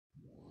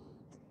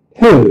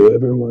Hello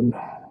everyone,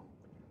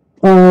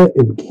 I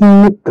am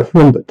King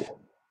Crumpet,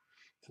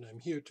 and I'm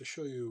here to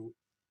show you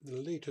the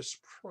latest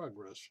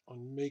progress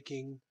on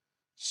making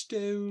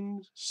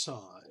stone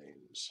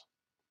signs.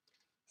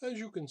 As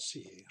you can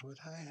see, what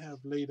I have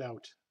laid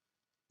out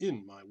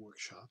in my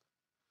workshop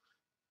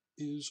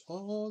is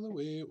all the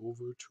way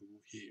over to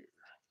here.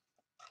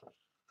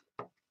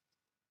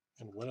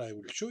 And what I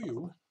will show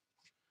you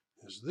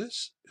is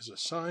this is a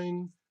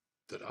sign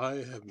that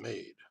I have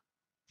made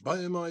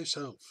by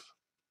myself.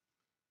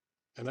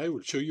 And I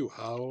will show you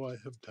how I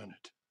have done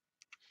it.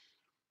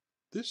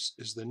 This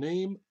is the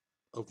name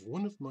of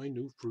one of my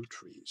new fruit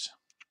trees.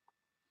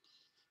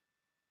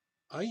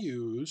 I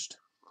used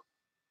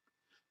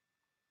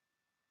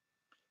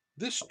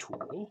this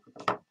tool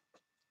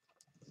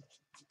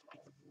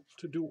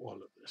to do all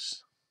of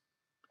this.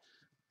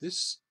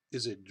 This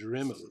is a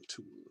Dremel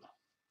tool,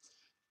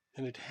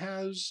 and it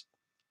has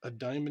a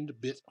diamond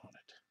bit on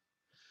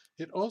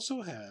it. It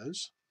also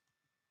has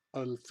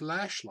a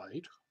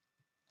flashlight,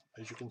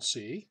 as you can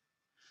see,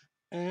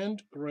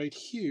 and right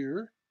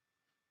here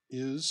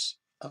is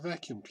a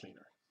vacuum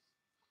cleaner.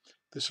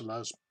 This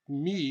allows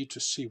me to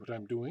see what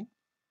I'm doing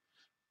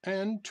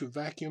and to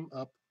vacuum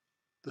up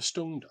the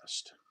stone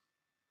dust,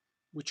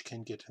 which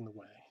can get in the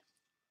way.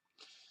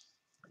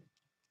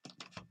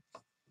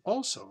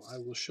 Also, I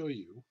will show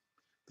you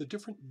the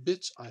different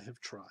bits I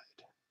have tried.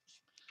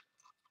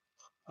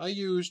 I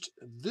used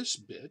this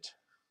bit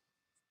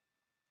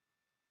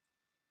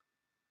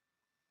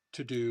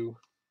to do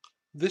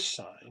this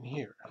sign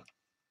here.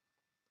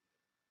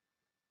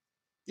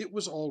 It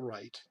was all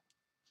right,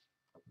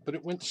 but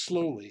it went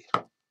slowly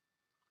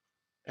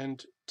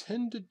and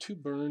tended to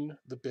burn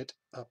the bit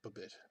up a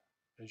bit.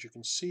 As you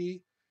can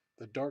see,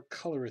 the dark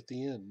color at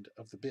the end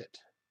of the bit.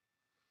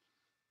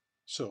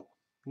 So,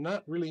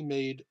 not really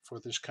made for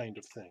this kind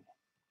of thing.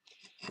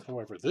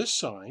 However, this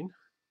sign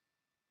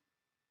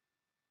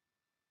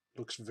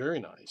looks very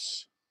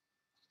nice.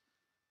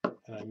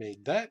 And I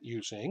made that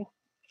using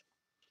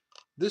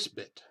this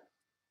bit,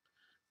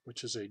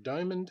 which is a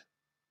diamond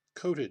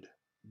coated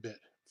bit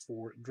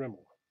for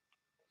Dremel.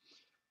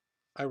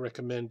 I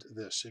recommend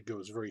this. It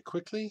goes very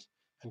quickly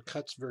and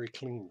cuts very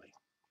cleanly.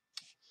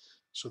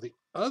 So the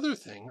other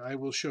thing I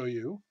will show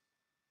you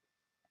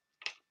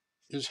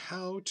is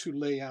how to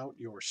lay out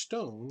your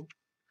stone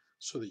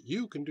so that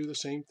you can do the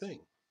same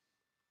thing.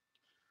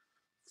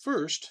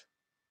 First,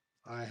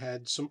 I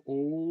had some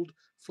old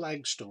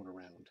flagstone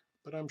around,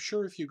 but I'm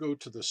sure if you go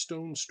to the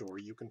stone store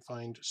you can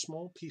find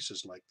small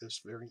pieces like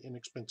this very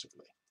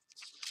inexpensively.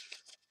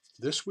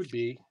 This would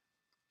be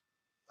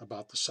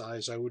about the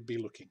size I would be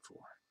looking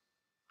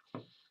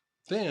for.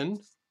 Then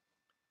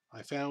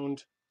I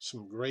found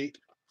some great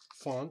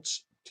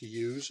fonts to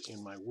use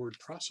in my word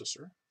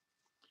processor,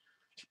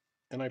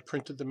 and I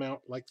printed them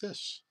out like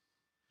this,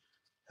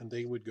 and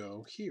they would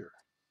go here.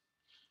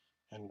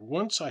 And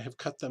once I have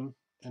cut them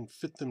and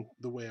fit them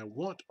the way I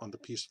want on the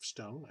piece of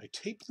stone, I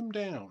tape them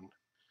down,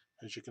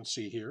 as you can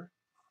see here,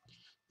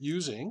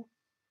 using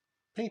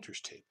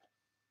painter's tape.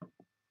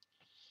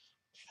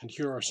 And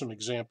here are some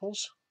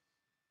examples.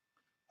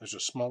 There's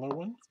a smaller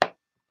one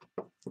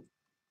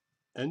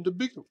and a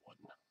bigger one.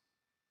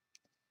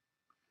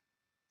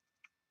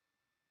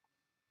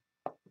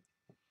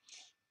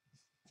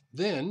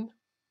 Then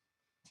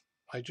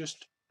I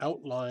just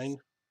outline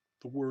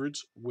the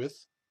words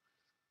with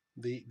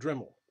the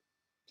Dremel.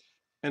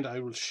 And I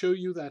will show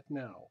you that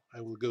now.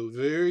 I will go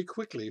very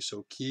quickly,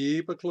 so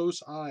keep a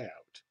close eye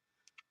out.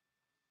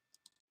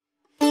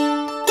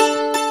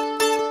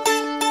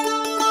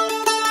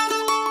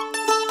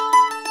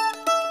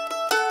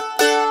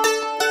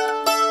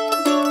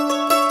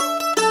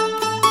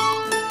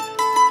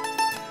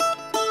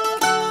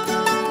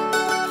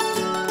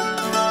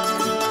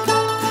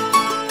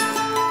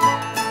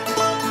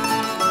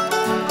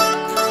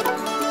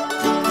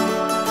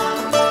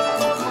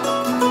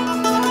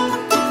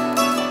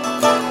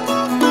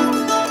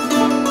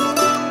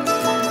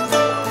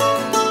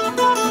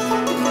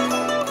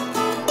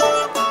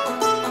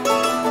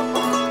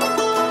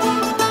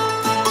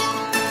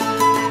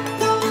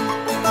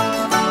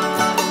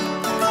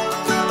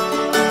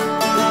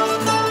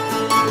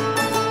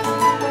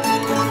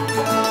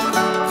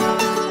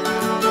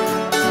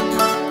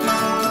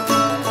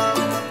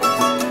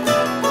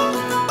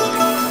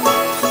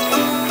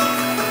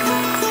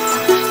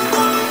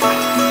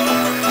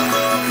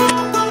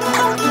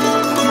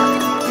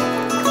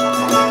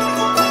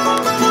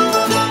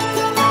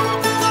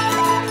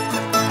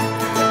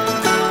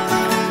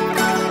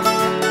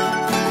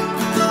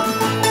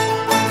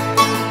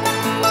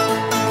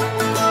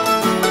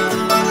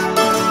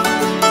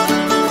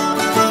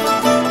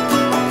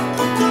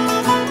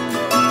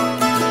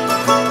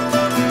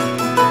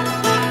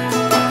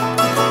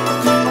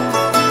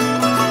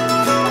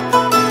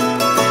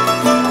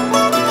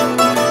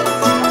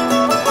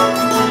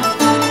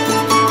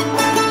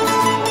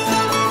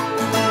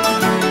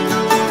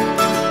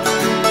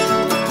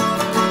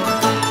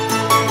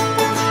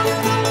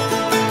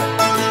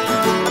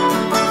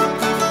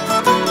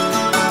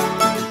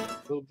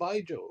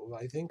 stove,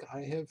 I think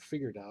I have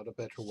figured out a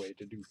better way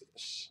to do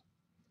this.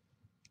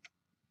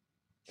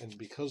 And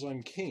because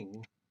I'm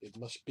king, it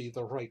must be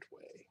the right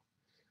way.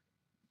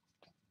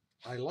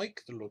 I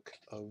like the look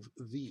of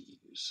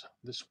these,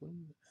 this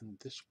one and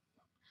this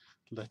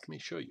one. Let me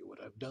show you what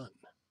I've done.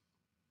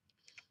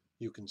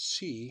 You can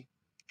see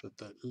that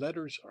the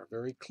letters are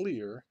very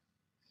clear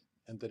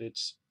and that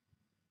it's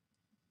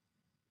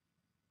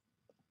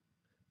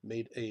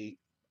made a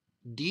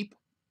deep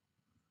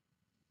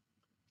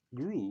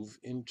groove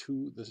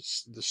into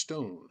the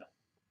stone.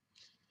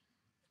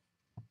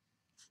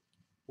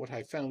 What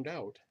I found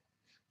out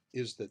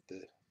is that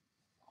the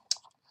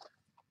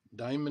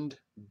diamond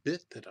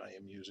bit that I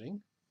am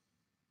using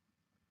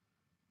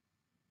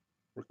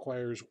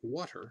requires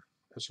water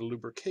as a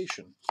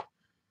lubrication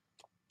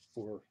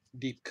for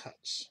deep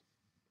cuts.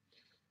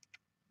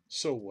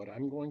 So what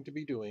I'm going to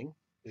be doing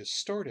is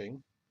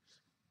starting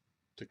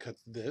to cut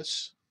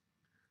this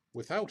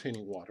without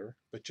any water,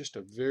 but just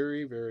a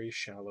very, very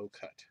shallow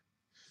cut.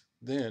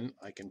 Then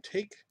I can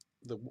take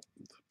the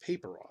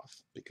paper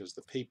off, because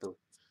the paper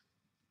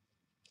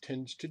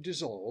tends to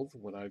dissolve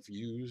when I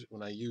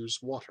use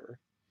water.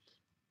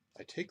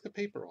 I take the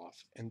paper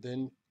off, and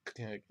then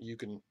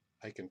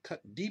I can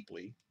cut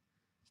deeply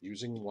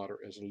using water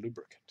as a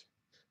lubricant.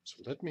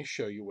 So let me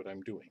show you what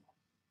I'm doing.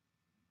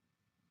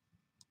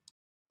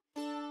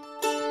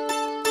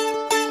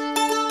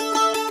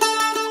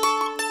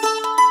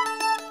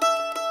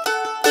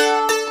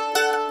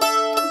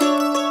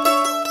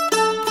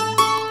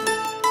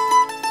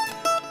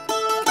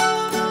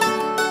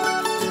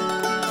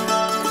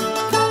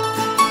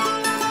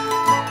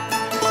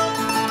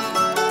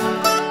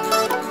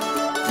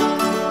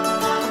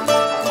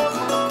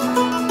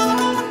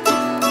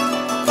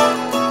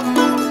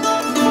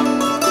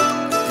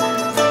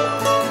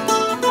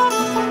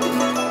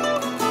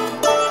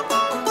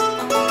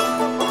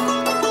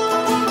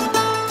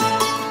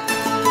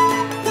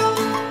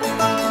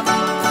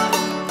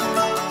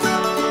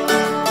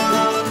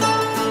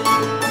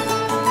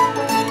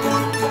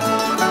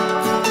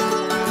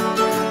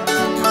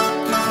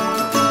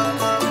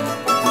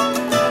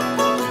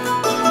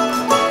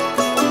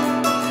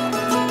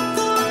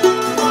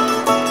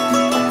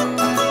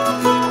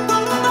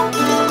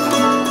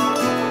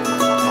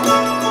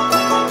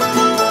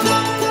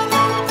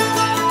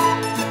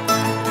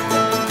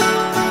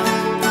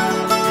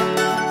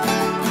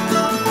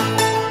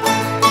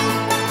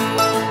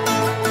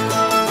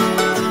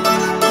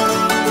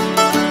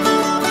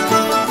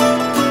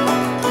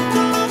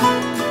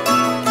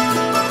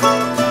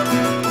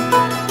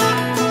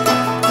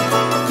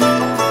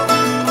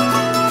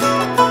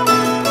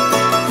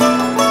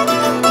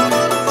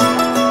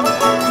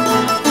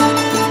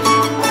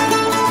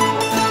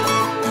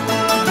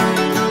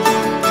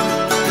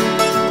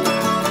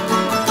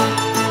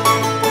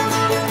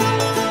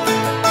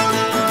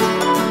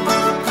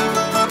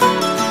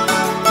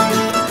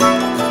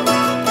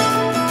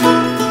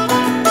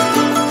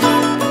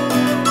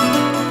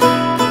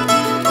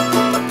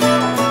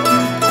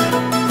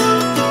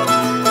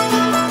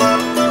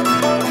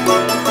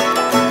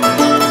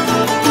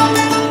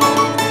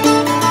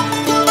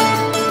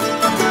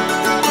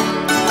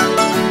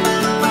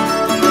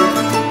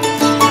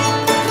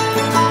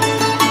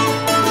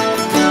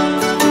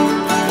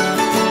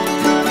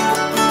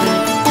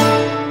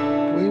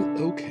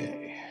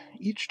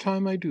 Each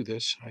time I do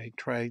this, I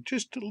try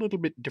just a little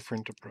bit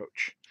different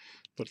approach.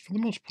 But for the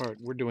most part,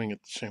 we're doing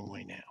it the same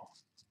way now.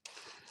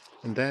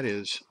 And that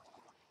is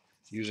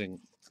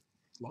using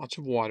lots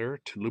of water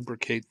to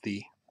lubricate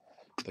the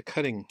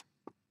cutting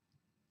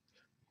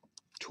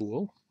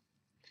tool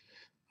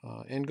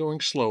and going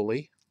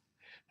slowly.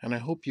 And I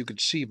hope you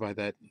could see by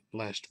that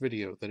last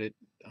video that it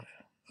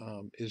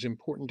is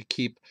important to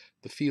keep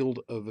the field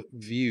of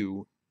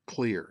view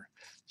clear.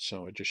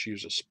 So I just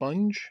use a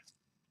sponge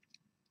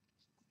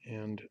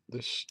and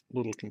this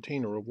little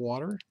container of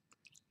water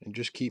and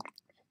just keep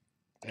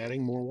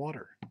adding more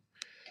water.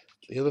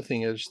 The other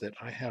thing is that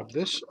I have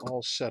this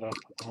all set up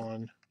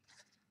on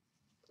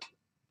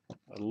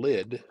a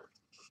lid,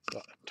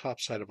 the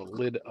top side of a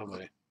lid of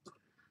a,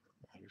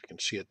 you can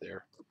see it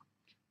there,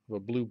 of a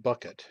blue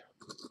bucket.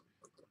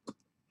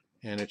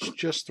 And it's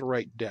just the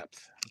right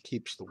depth. It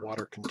keeps the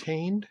water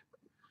contained,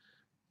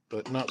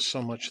 but not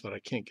so much that I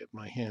can't get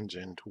my hands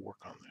in to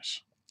work on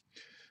this.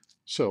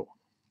 So,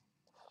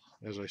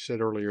 as I said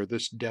earlier,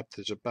 this depth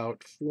is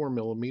about 4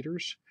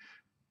 millimeters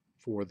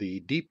for the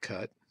deep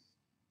cut,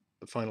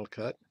 the final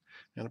cut,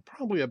 and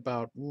probably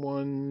about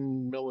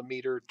 1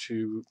 millimeter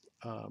to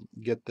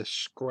get the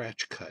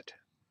scratch cut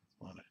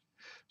on it.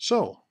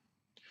 So,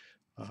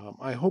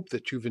 I hope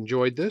that you've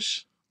enjoyed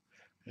this,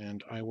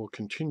 and I will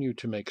continue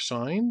to make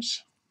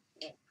signs.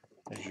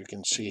 As you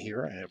can see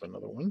here, I have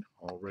another one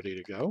all ready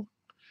to go.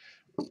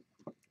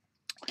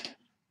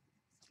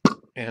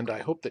 And I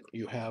hope that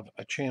you have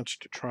a chance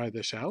to try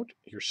this out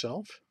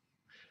yourself.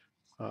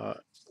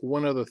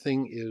 One other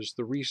thing is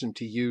the reason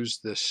to use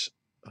this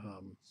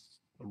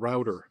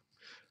router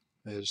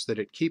is that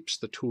it keeps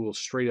the tool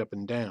straight up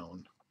and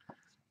down,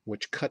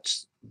 which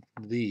cuts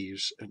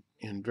these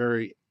in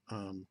very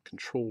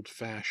controlled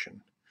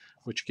fashion,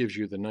 which gives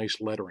you the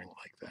nice lettering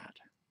like that.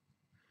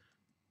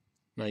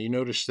 Now you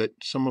notice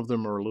that some of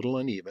them are a little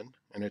uneven,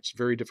 and it's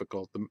very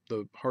difficult.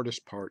 The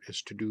hardest part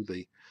is to do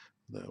the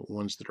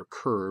ones that are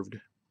curved,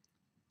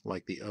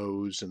 like the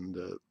O's and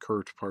the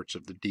curved parts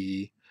of the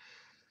D.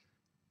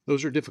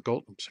 Those are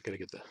difficult. Oops, I gotta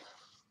get the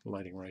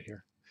lighting right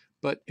here.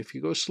 But if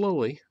you go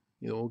slowly,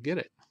 you'll get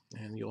it,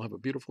 and you'll have a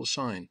beautiful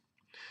sign.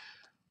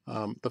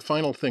 The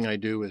final thing I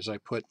do is I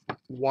put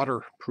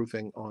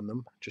waterproofing on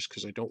them, just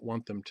because I don't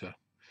want them to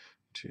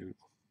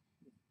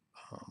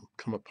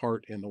come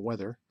apart in the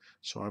weather.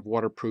 So I've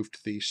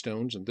waterproofed these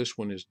stones, and this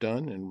one is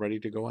done and ready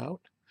to go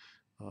out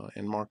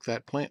and mark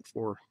that plant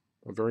for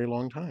a very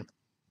long time.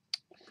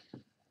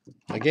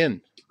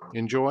 Again,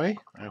 enjoy.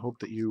 I hope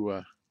that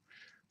you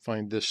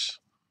find this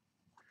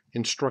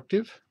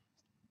instructive,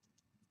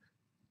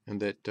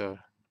 and that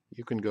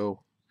you can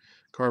go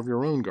carve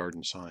your own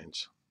garden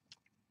signs.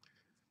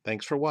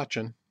 Thanks for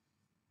watching.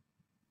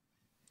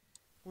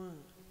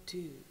 1,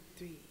 2,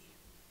 3.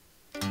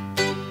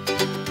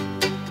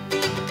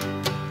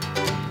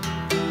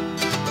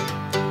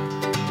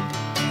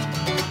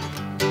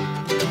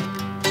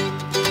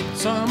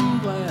 Some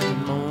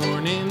glad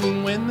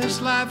morning when this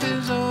life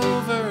is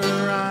over,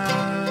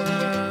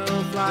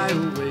 I'll fly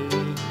away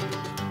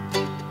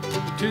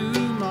to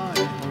my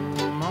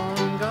home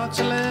on God's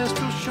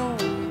celestial shore.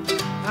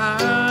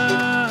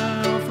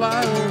 I'll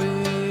fly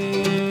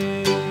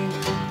away,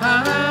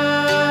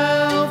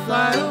 I'll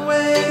fly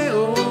away,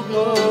 oh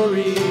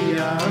glory,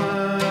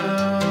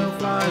 I'll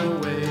fly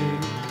away.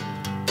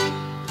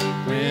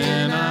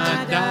 When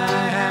I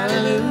die,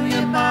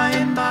 hallelujah, by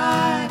and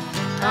by,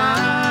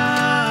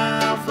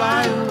 I'll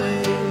fly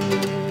away.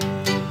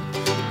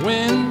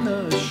 When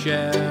the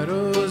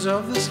shadows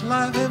of this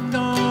life have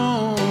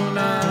gone,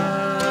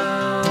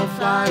 I'll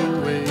fly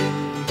away.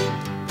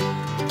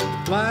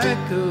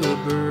 Like a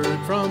bird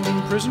from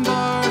prison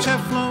bars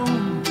have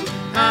flown,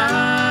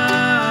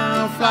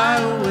 I'll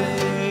fly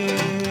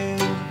away.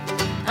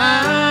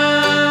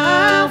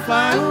 I'll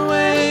fly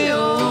away,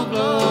 oh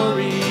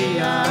glory,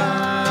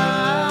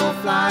 I'll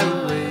fly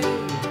away.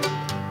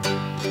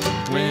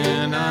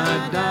 When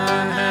I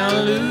die,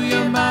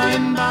 hallelujah, by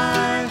and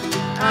by,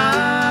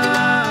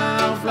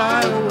 I'll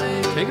fly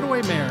away. Take it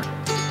away, Mayor.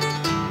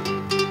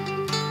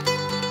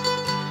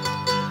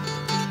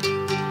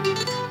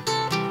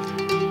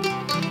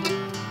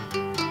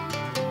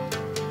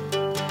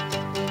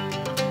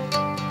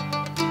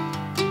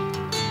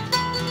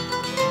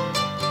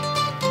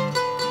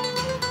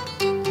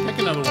 Take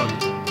another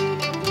one.